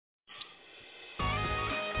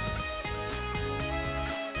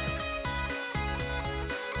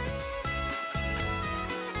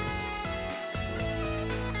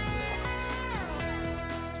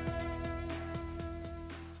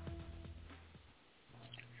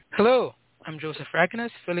Hello, I'm Joseph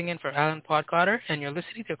Raganus, filling in for Alan Podcotter, and you're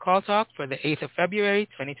listening to Call Talk for the 8th of February,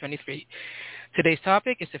 2023. Today's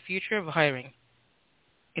topic is the future of hiring.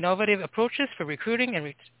 Innovative approaches for recruiting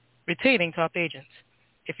and retaining top agents.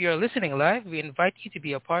 If you are listening live, we invite you to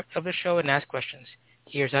be a part of the show and ask questions.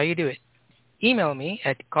 Here's how you do it. Email me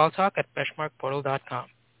at calltalk@benchmarkportal.com.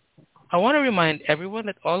 I want to remind everyone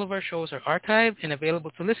that all of our shows are archived and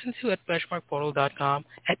available to listen to at benchmarkportal.com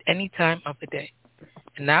at any time of the day.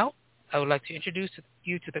 And now, I would like to introduce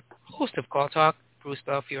you to the host of Call Talk, Bruce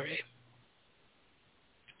Belfiore.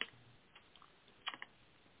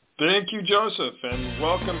 Thank you, Joseph, and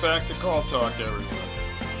welcome back to Call Talk, everyone.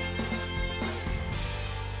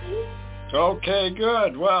 Okay,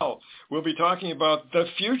 good. Well, we'll be talking about the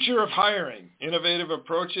future of hiring, innovative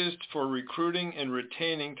approaches for recruiting and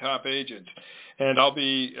retaining top agents. And I'll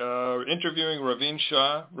be interviewing Ravin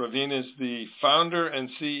Shah. Ravin is the founder and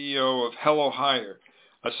CEO of Hellohire,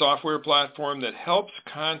 a software platform that helps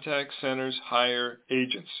contact centers hire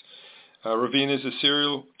agents. Ravin is a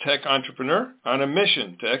serial tech entrepreneur on a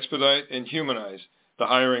mission to expedite and humanize the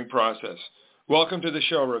hiring process. Welcome to the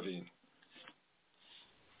show, Ravin.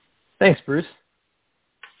 Thanks, Bruce.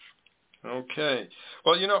 Okay.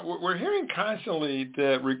 Well, we're hearing constantly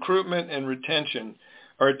that recruitment and retention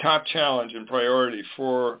are a top challenge and priority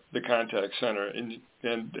for the contact center and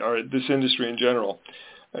this industry in general.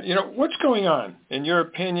 What's going on? In your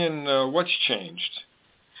opinion, what's changed?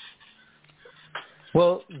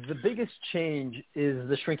 Well, the biggest change is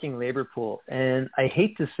the shrinking labor pool. And I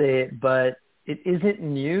hate to say it, but it isn't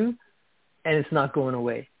new and it's not going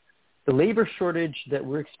away. The labor shortage that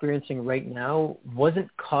we're experiencing right now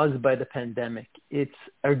wasn't caused by the pandemic. It's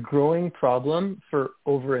a growing problem for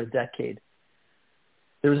over a decade.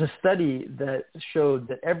 There was a study that showed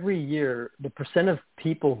that every year, the percent of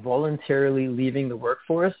people voluntarily leaving the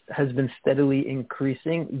workforce has been steadily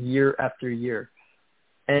increasing year after year.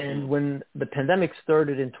 And when the pandemic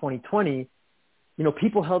started in 2020,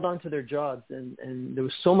 people held on to their jobs and there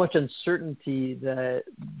was so much uncertainty that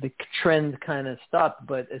the trend kind of stopped.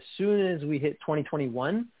 But as soon as we hit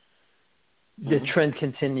 2021, the trend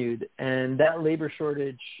continued. And that labor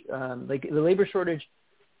shortage, the labor shortage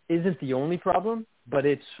isn't the only problem, but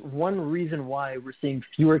it's one reason why we're seeing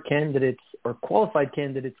fewer candidates or qualified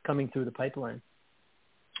candidates coming through the pipeline.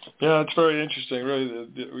 Yeah, it's very interesting, really.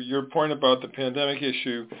 Your point about the pandemic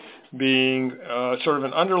issue being sort of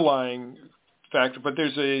an underlying factor, but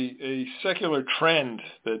there's a secular trend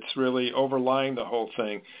that's really overlying the whole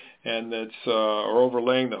thing, and that's or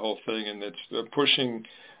overlaying the whole thing, and that's pushing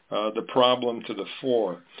the problem to the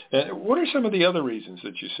fore. And what are some of the other reasons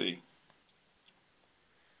that you see?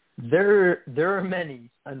 There are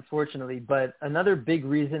many, unfortunately, but another big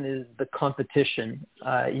reason is the competition.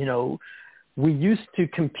 We used to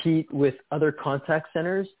compete with other contact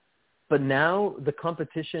centers, but now the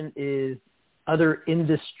competition is other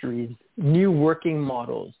industries, new working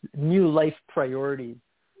models, new life priorities.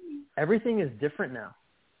 Everything is different now.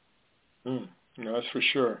 No, that's for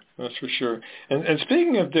sure. That's for sure. And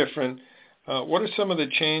speaking of different, what are some of the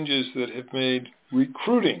changes that have made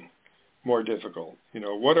recruiting more difficult?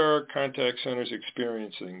 What are contact centers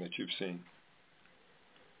experiencing that you've seen?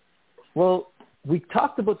 Well, we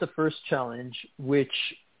talked about the first challenge, which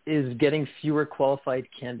is getting fewer qualified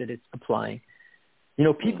candidates applying.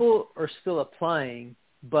 People are still applying,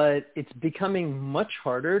 but it's becoming much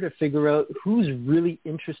harder to figure out who's really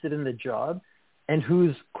interested in the job and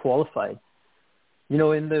who's qualified. In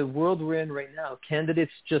the world we're in right now,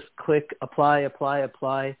 candidates just click apply.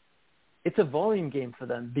 It's a volume game for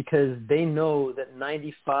them because they know that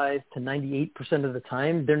 95 to 98% of the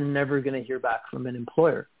time, they're never going to hear back from an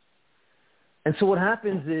employer. And so what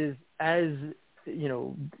happens is, as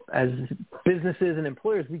businesses and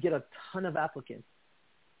employers, we get a ton of applicants,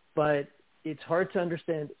 but it's hard to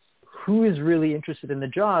understand who is really interested in the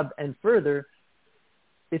job. And further,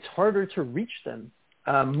 it's harder to reach them.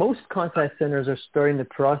 Most contact centers are starting the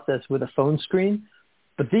process with a phone screen,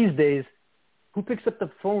 but these days, who picks up the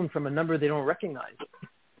phone from a number they don't recognize?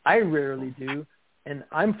 I rarely do. And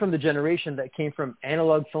I'm from the generation that came from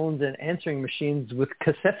analog phones and answering machines with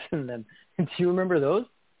cassettes in them. Do you remember those?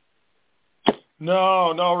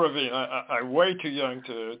 No, Ravin. I'm way too young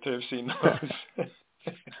to have seen those.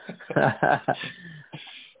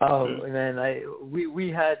 Oh, man.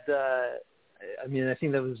 We had, I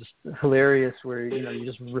think that was just hilarious where, you're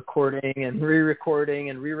just recording and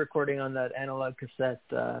re-recording on that analog cassette.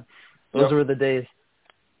 Those were the days.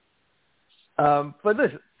 But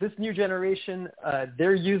this new generation,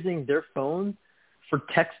 they're using their phone for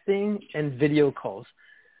texting and video calls.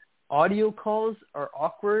 Audio calls are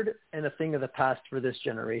awkward and a thing of the past for this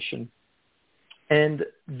generation. And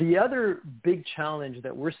the other big challenge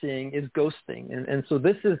that we're seeing is ghosting. And so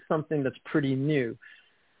this is something that's pretty new.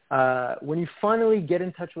 When you finally get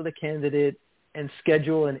in touch with a candidate and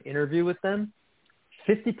schedule an interview with them,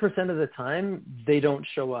 50% of the time, they don't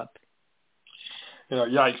show up.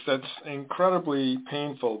 Yikes, that's incredibly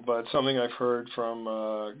painful, but something I've heard from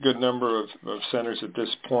a good number of centers at this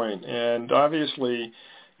point. And obviously,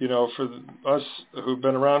 for us who've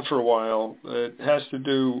been around for a while, it has to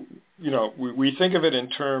do, we think of it in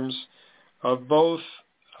terms of both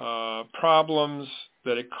problems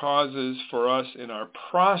that it causes for us in our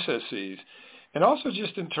processes, and also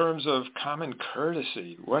just in terms of common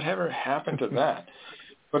courtesy. Whatever happened to that?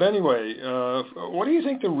 But anyway, what do you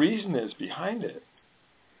think the reason is behind it?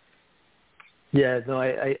 Yeah, no,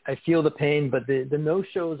 I feel the pain, but the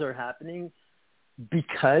no-shows are happening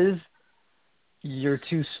because you're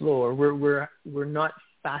too slow, or we're not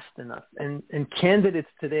fast enough. And candidates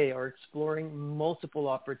today are exploring multiple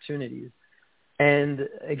opportunities. And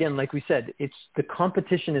again, like we said, the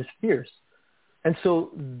competition is fierce. And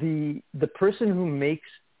so the person who makes,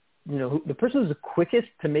 the person who's the quickest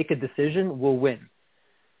to make a decision will win.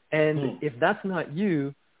 And if that's not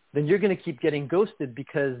you, then you're going to keep getting ghosted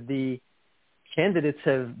because the candidates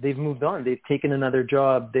they've moved on. They've taken another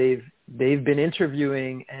job. They've been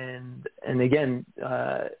interviewing, and again,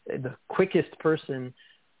 the quickest person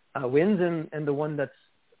wins, and the one that's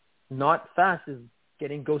not fast is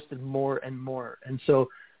getting ghosted more and more. And so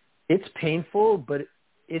it's painful, but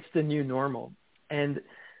it's the new normal. And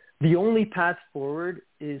the only path forward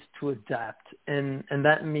is to adapt, and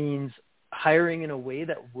that means hiring in a way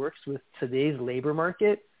that works with today's labor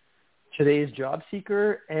market, today's job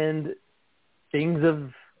seeker, and things of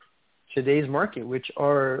today's market, which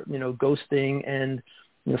are, ghosting and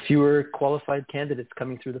fewer qualified candidates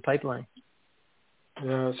coming through the pipeline.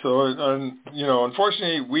 Yeah, so,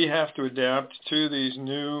 unfortunately, we have to adapt to these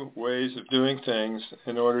new ways of doing things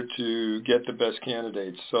in order to get the best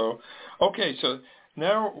candidates. So, okay, so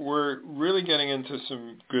now we're really getting into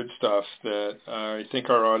some good stuff that I think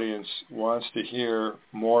our audience wants to hear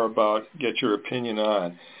more about, get your opinion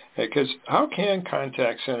on. Because how can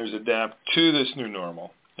contact centers adapt to this new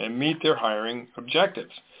normal and meet their hiring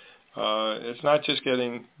objectives? It's not just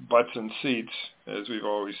getting butts in seats, as we've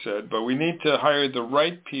always said, but we need to hire the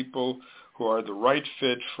right people who are the right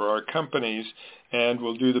fit for our companies and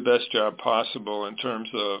will do the best job possible in terms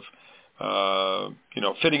of,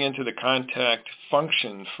 fitting into the contact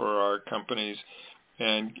function for our companies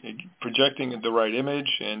and projecting the right image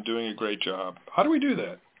and doing a great job. How do we do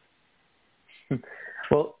that?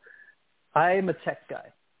 Well, I'm a tech guy,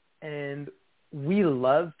 and we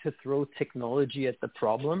love to throw technology at the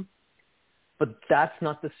problem, but that's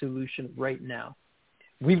not the solution right now.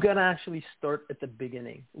 We've got to actually start at the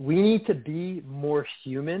beginning. We need to be more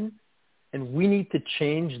human, and we need to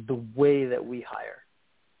change the way that we hire.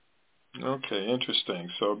 Okay, interesting.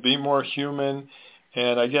 So be more human,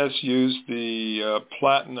 and I guess use the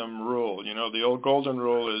platinum rule. The old golden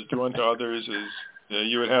rule is do unto others as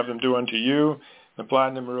you would have them do unto you. The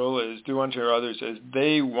platinum rule is do unto others as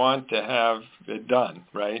they want to have it done,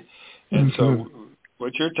 right? And so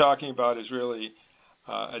what you're talking about is really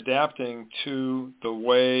adapting to the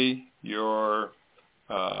way your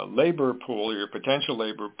labor pool, your potential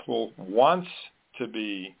labor pool wants to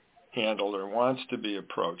be handled or wants to be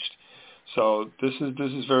approached. So this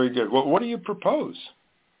is very good. What do you propose?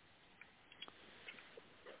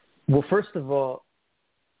 Well, first of all,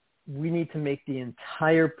 we need to make the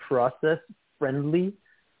entire process friendly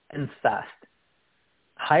and fast.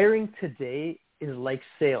 Hiring today is like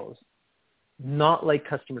sales, not like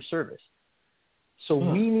customer service. So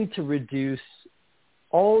we need to reduce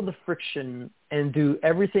all the friction and do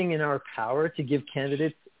everything in our power to give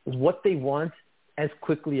candidates what they want as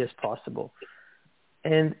quickly as possible.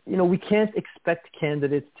 And, we can't expect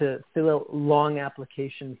candidates to fill out long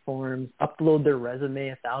application forms, upload their resume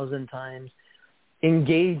 1,000 times,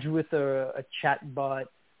 engage with a chat bot,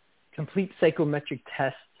 complete psychometric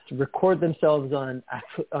tests, record themselves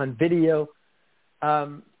on video.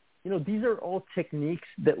 These are all techniques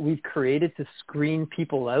that we've created to screen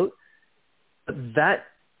people out, but that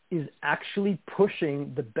is actually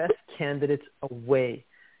pushing the best candidates away.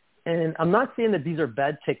 And I'm not saying that these are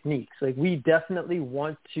bad techniques. Like, we definitely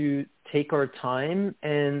want to take our time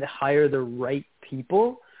and hire the right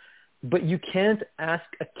people, but you can't ask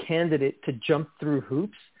a candidate to jump through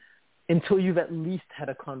hoops until you've at least had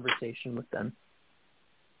a conversation with them.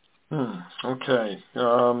 Okay.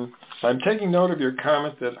 I'm taking note of your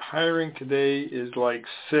comment that hiring today is like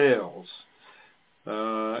sales.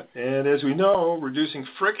 And as we know, reducing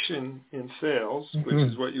friction in sales, which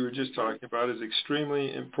is what you were just talking about, is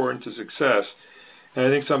extremely important to success. and I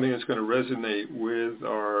think something that's going to resonate with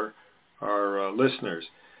our listeners.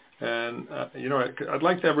 And, I'd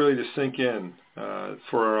like that really to sink in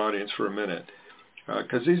for our audience for a minute,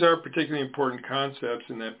 because these are particularly important concepts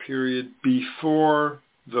in that period before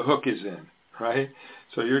the hook is in, right?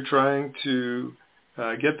 So you're trying to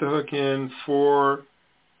get the hook in for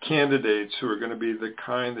candidates who are going to be the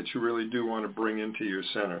kind that you really do want to bring into your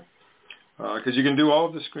center. Because you can do all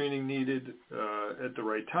of the screening needed at the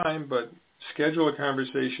right time, but schedule a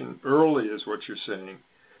conversation early is what you're saying,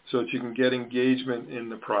 so that you can get engagement in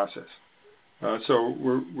the process. So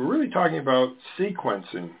we're really talking about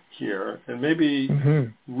sequencing here, and maybe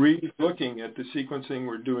re-looking at the sequencing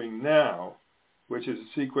we're doing now, which is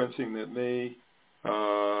a sequencing that may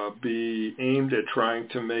be aimed at trying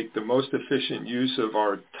to make the most efficient use of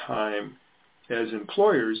our time as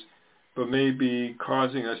employers, but may be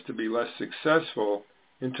causing us to be less successful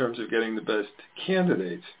in terms of getting the best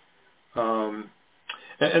candidates.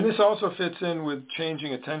 And this also fits in with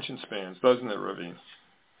changing attention spans, doesn't it, Ravin?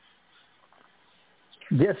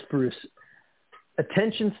 Yes, Bruce.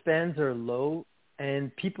 Attention spans are low,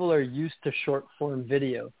 and people are used to short-form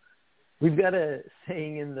video. We've got a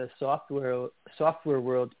saying in the software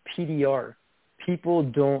world, PDR. People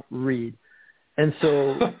don't read. And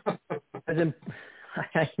so,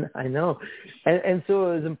 I know. And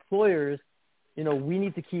so as employers, we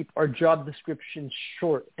need to keep our job descriptions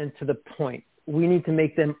short and to the point. We need to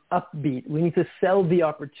make them upbeat. We need to sell the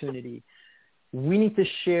opportunity. We need to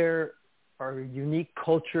share our unique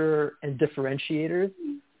culture and differentiators.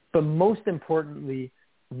 But most importantly,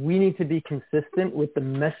 we need to be consistent with the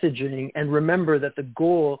messaging and remember that the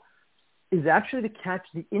goal is actually to catch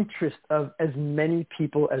the interest of as many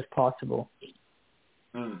people as possible.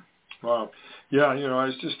 Wow. Yeah, I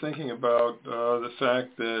was just thinking about the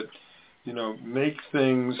fact that, make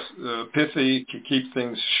things pithy, keep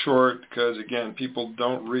things short, because, again, people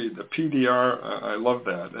don't read. The PDR, I love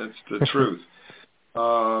that. That's the truth.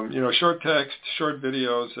 Short text, short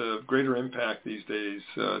videos have greater impact these days,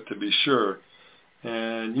 to be sure.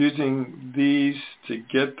 And using these to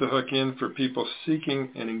get the hook in for people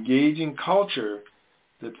seeking an engaging culture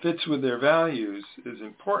that fits with their values is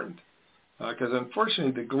important. Because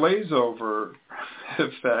unfortunately, the glaze-over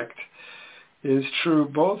effect is true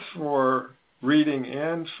both for reading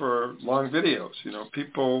and for long videos.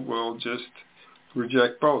 People will just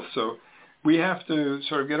reject both. So we have to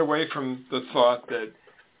sort of get away from the thought that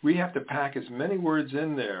we have to pack as many words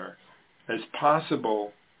in there as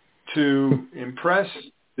possible to impress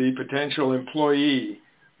the potential employee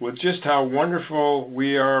with just how wonderful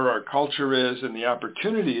we are, our culture is, and the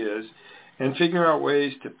opportunity is, and figure out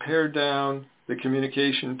ways to pare down the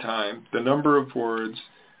communication time, the number of words,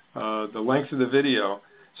 the length of the video,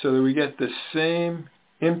 so that we get the same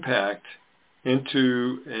impact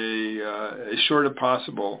into a short as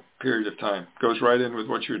possible period of time. Goes right in with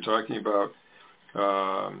what you were talking about,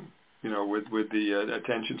 with the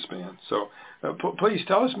attention span. So please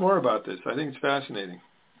tell us more about this. I think it's fascinating.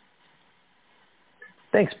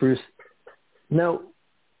 Thanks, Bruce. Now,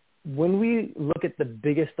 when we look at the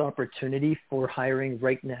biggest opportunity for hiring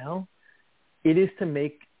right now, it is to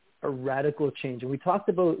make a radical change. And we talked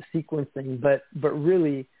about sequencing, but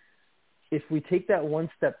really, if we take that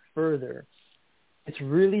one step further, it's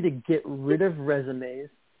really to get rid of resumes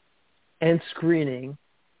and screening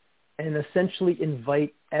and essentially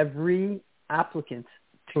invite every applicant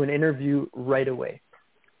to an interview right away.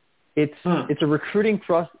 It's a recruiting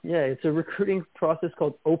process. Yeah, it's a recruiting process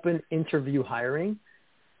called open interview hiring,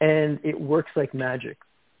 and it works like magic.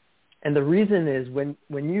 And the reason is when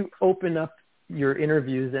you open up your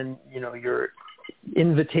interviews and your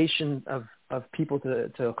invitation of people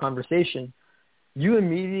to a conversation, you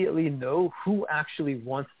immediately know who actually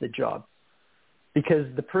wants the job, because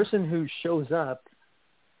the person who shows up,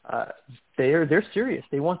 they're serious.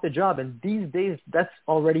 They want the job. And these days, that's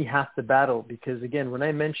already half the battle, because, again, when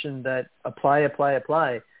I mentioned that apply,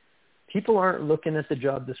 people aren't looking at the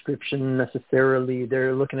job description necessarily.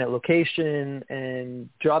 They're looking at location and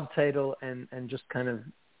job title and just kind of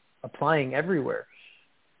applying everywhere.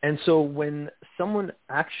 And so when someone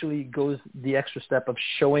actually goes the extra step of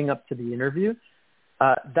showing up to the interview,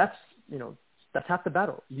 that's half the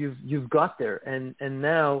battle. You've got there. And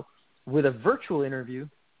now with a virtual interview,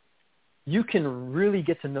 you can really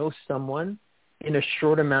get to know someone in a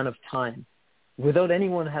short amount of time without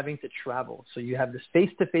anyone having to travel. So you have this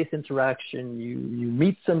face-to-face interaction. You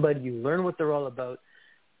meet somebody. You learn what they're all about.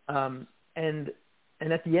 And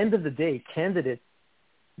at the end of the day, candidates,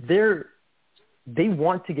 they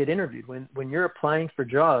want to get interviewed. When you're applying for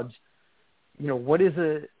jobs, what is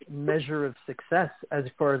a measure of success as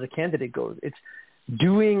far as a candidate goes? It's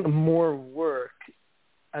doing more work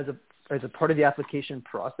as a part of the application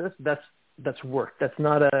process, that's work. That's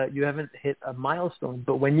not you haven't hit a milestone.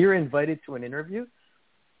 But when you're invited to an interview,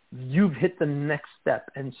 you've hit the next step.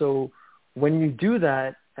 And so when you do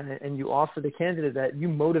that and you offer the candidate that, you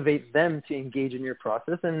motivate them to engage in your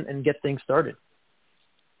process and get things started.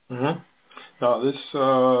 Mm-hmm. Now, this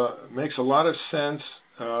makes a lot of sense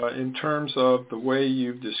in terms of the way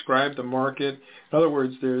you've described the market. In other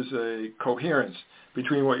words, there's a coherence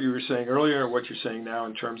between what you were saying earlier and what you're saying now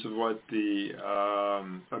in terms of what the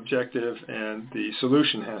objective and the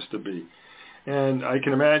solution has to be. And I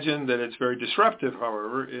can imagine that it's very disruptive,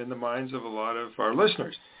 however, in the minds of a lot of our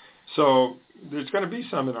listeners. So there's going to be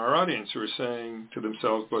some in our audience who are saying to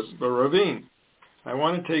themselves, but Ravin, I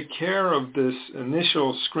want to take care of this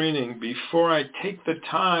initial screening before I take the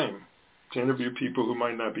time to interview people who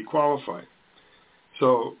might not be qualified.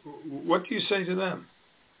 So what do you say to them?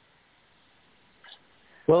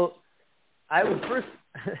 Well, I would first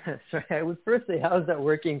say, how is that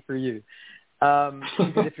working for you? Because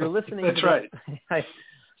if you're listening, that's right.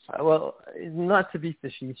 Well, not to be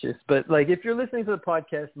facetious, but like if you're listening to the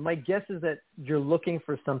podcast, my guess is that you're looking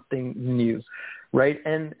for something new, right?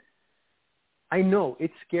 And I know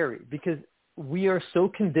it's scary because we are so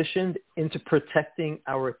conditioned into protecting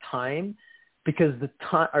our time because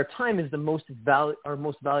our time is our most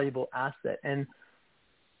valuable asset. And,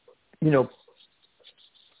 you know,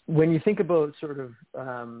 when you think about sort of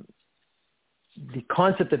the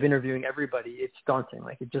concept of interviewing everybody, it's daunting.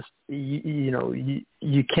 Like it just,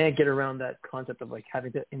 you can't get around that concept of like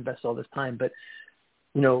having to invest all this time. But,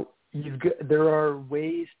 you know, there are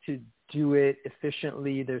ways to do it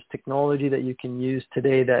efficiently. There's technology that you can use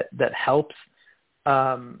today that helps.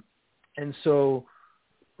 And so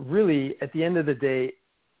really at the end of the day,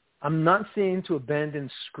 I'm not saying to abandon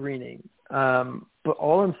screening, but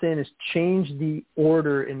all I'm saying is change the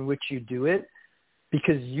order in which you do it,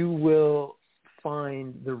 because you will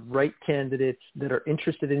find the right candidates that are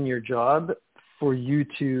interested in your job for you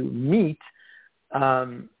to meet.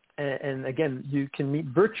 And again, you can meet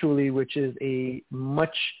virtually, which is a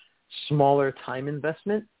much smaller time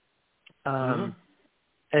investment, and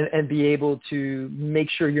be able to make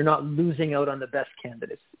sure you're not losing out on the best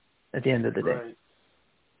candidates at the end of the day.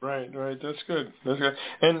 Right. That's good.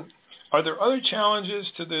 And are there other challenges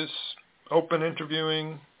to this open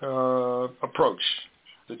interviewing approach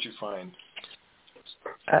that you find?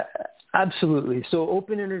 Absolutely. So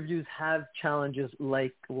open interviews have challenges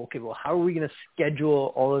like, how are we going to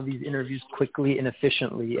schedule all of these interviews quickly and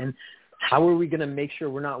efficiently? And how are we going to make sure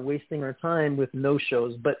we're not wasting our time with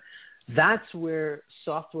no-shows? But that's where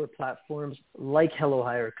software platforms like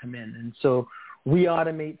Hellohire come in. And so we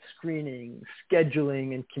automate screening,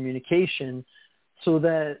 scheduling, and communication so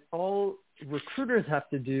that all recruiters have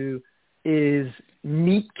to do is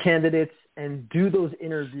meet candidates and do those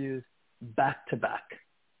interviews back to back.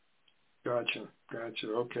 Gotcha.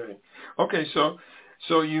 Okay.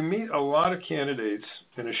 So you meet a lot of candidates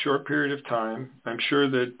in a short period of time. I'm sure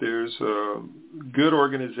that there's a good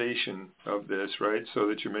organization of this, right? So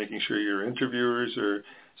that you're making sure your interviewers are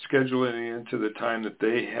scheduling into the time that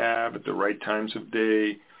they have at the right times of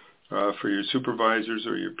day for your supervisors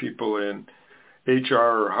or your people in HR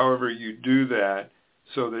or however you do that,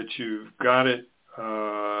 so that you've got it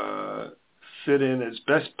fit in as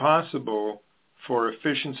best possible for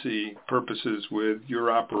efficiency purposes with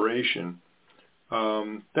your operation.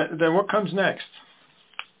 Then what comes next?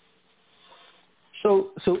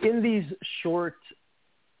 So in these short,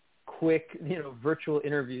 quick, virtual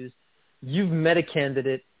interviews, you've met a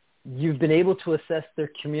candidate, you've been able to assess their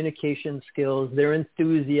communication skills, their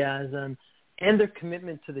enthusiasm, and their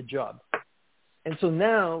commitment to the job. And so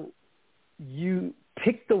now you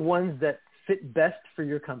pick the ones that fit best for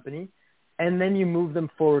your company, and then you move them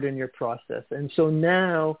forward in your process. And so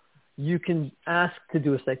now you can ask to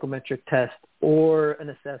do a psychometric test or an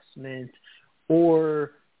assessment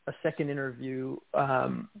or a second interview,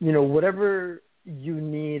 whatever you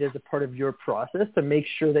need as a part of your process to make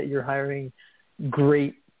sure that you're hiring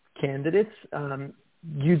great candidates.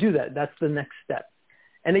 You do that. That's the next step.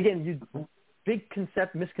 And again, big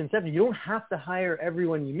misconception, you don't have to hire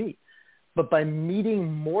everyone you meet. But by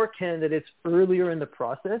meeting more candidates earlier in the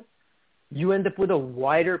process, you end up with a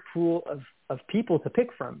wider pool of people to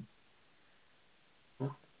pick from.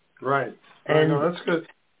 Right. No, that's good.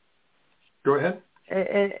 Go ahead.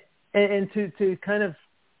 And to kind of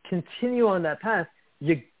continue on that path,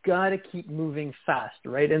 you got to keep moving fast,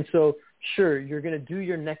 right? And so, sure, you're going to do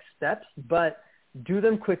your next steps, but do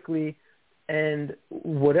them quickly. And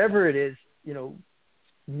whatever it is,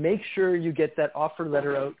 make sure you get that offer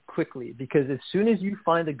letter out quickly, because as soon as you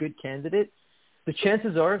find a good candidate, the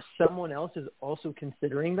chances are someone else is also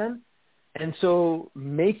considering them. And so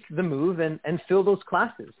make the move and fill those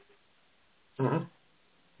classes.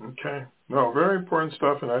 Mm-hmm. Okay. No, very important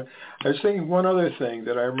stuff. And I was thinking one other thing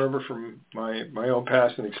that I remember from my own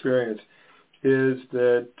past and experience is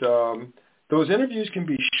that those interviews can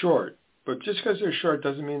be short, but just because they're short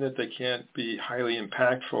doesn't mean that they can't be highly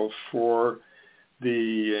impactful for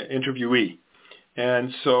the interviewee.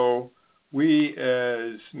 And so we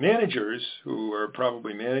as managers who are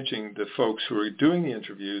probably managing the folks who are doing the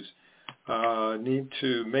interviews need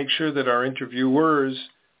to make sure that our interviewers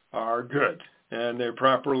are good and they're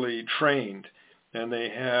properly trained and they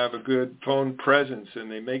have a good phone presence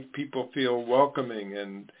and they make people feel welcoming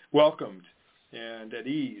and welcomed and at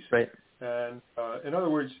ease. Right. And in other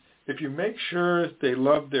words, if you make sure they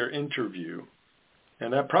love their interview,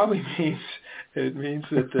 and that probably means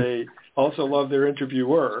that they also love their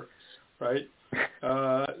interviewer, right?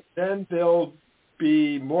 Then they'll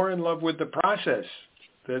be more in love with the process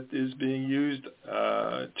that is being used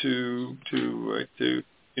to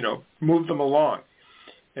move them along.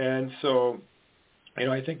 And so,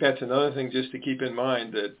 I think that's another thing just to keep in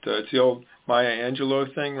mind, that it's the old Maya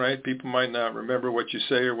Angelou thing, right? People might not remember what you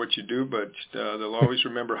say or what you do, but they'll always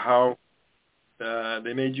remember how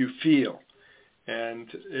they made you feel. And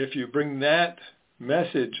if you bring that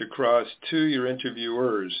message across to your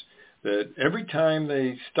interviewers, that every time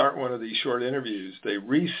they start one of these short interviews, they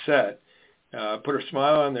reset, put a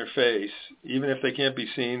smile on their face, even if they can't be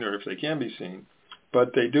seen or if they can be seen,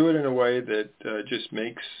 but they do it in a way that just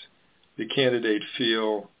makes the candidate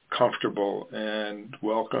feel comfortable and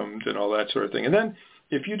welcomed and all that sort of thing. And then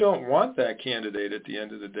if you don't want that candidate at the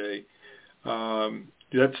end of the day,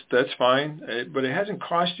 that's fine, but it hasn't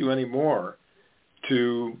cost you any more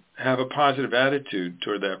to have a positive attitude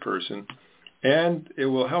toward that person, and it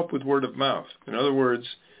will help with word of mouth. In other words,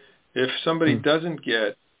 if somebody doesn't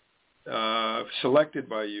get selected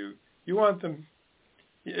by you, you want them,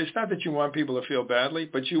 it's not that you want people to feel badly,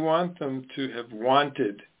 but you want them to have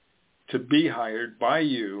wanted to be hired by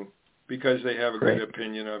you because they have a good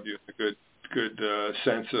opinion of you, a good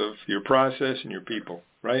sense of your process and your people,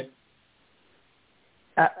 right?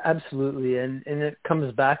 Absolutely. And it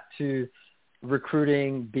comes back to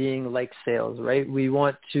recruiting being like sales, right? We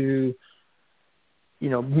want to,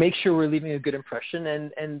 make sure we're leaving a good impression,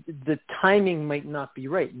 and the timing might not be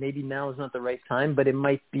right. Maybe now is not the right time, but it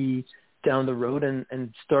might be down the road,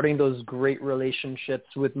 and starting those great relationships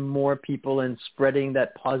with more people and spreading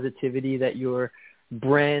that positivity that your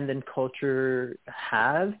brand and culture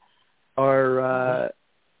have are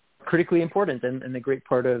critically important and a great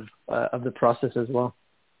part of the process as well.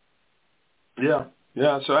 Yeah.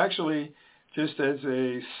 So actually, just as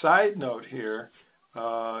a side note here,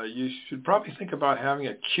 you should probably think about having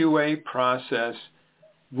a QA process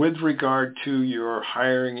with regard to your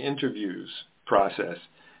hiring interviews process,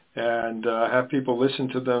 and have people listen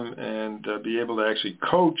to them and be able to actually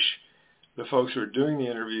coach the folks who are doing the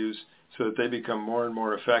interviews so that they become more and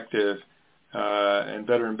more effective and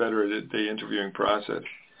better at the interviewing process.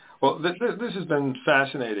 Well, this has been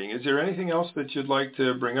fascinating. Is there anything else that you'd like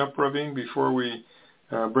to bring up, Ravin, before we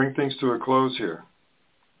bring things to a close here?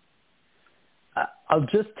 I'll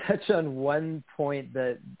just touch on one point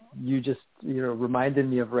that you just reminded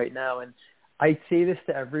me of right now, and I say this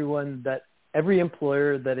to everyone, that every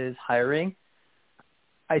employer that is hiring,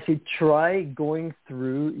 I say try going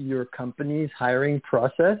through your company's hiring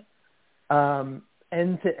process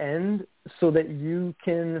end to end so that you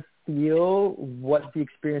can feel what the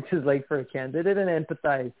experience is like for a candidate and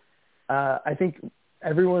empathize. I think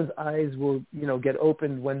everyone's eyes will, get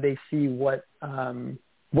opened when they see what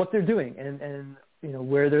they're doing and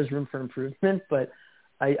where there's room for improvement. But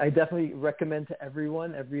I definitely recommend to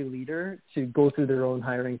everyone, every leader, to go through their own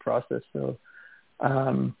hiring process. So,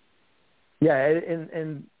 the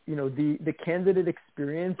candidate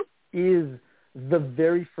experience is the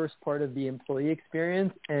very first part of the employee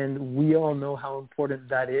experience, and we all know how important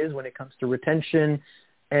that is when it comes to retention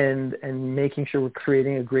and making sure we're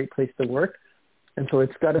creating a great place to work. And so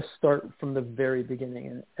it's got to start from the very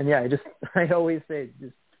beginning. And I always say,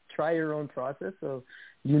 just try your own process so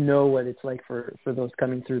you know what it's like for those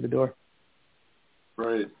coming through the door.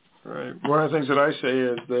 Right. One of the things that I say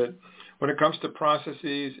is that when it comes to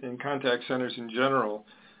processes and contact centers in general,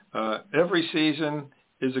 every season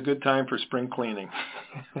is a good time for spring cleaning.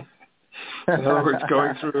 In other words,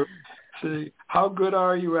 going through, see, how good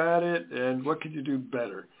are you at it and what can you do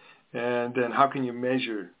better? And then how can you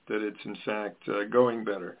measure that it's, in fact, going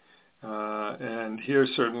better? And here,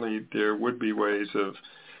 certainly, there would be ways of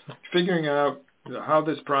figuring out how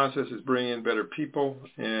this process is bringing in better people.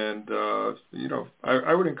 And,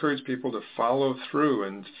 I would encourage people to follow through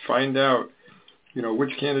and find out,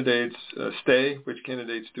 which candidates stay, which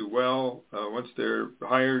candidates do well once they're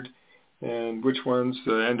hired, and which ones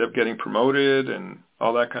end up getting promoted and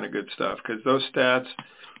all that kind of good stuff, because those stats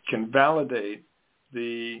can validate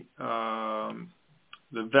the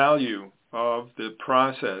value of the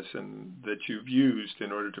process and that you've used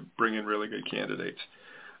in order to bring in really good candidates.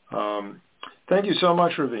 Thank you so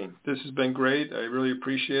much, Ravin. This has been great. I really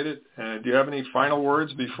appreciate it. Do you have any final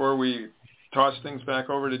words before we toss things back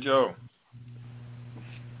over to Joe?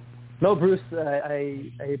 No, Bruce, I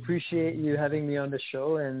appreciate you having me on the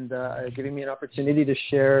show and giving me an opportunity to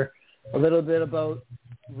share a little bit about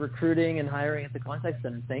recruiting and hiring at the Contact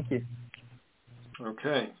Center. Thank you.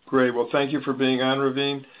 Okay, great. Well, thank you for being on,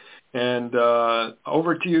 Ravin. And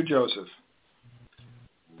over to you, Joseph.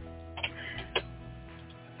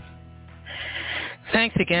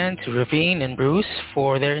 Thanks again to Ravin and Bruce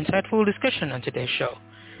for their insightful discussion on today's show.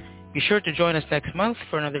 Be sure to join us next month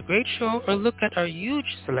for another great show or look at our huge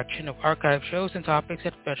selection of archive shows and topics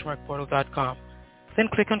at benchmarkportal.com. Then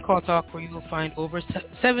click on Call Talk where you will find over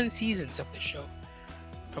 7 seasons of the show.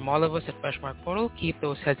 From all of us at Benchmark Portal, keep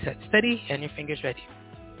those headsets steady and your fingers ready.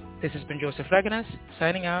 This has been Joseph Reganas,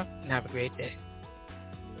 signing out, and have a great day.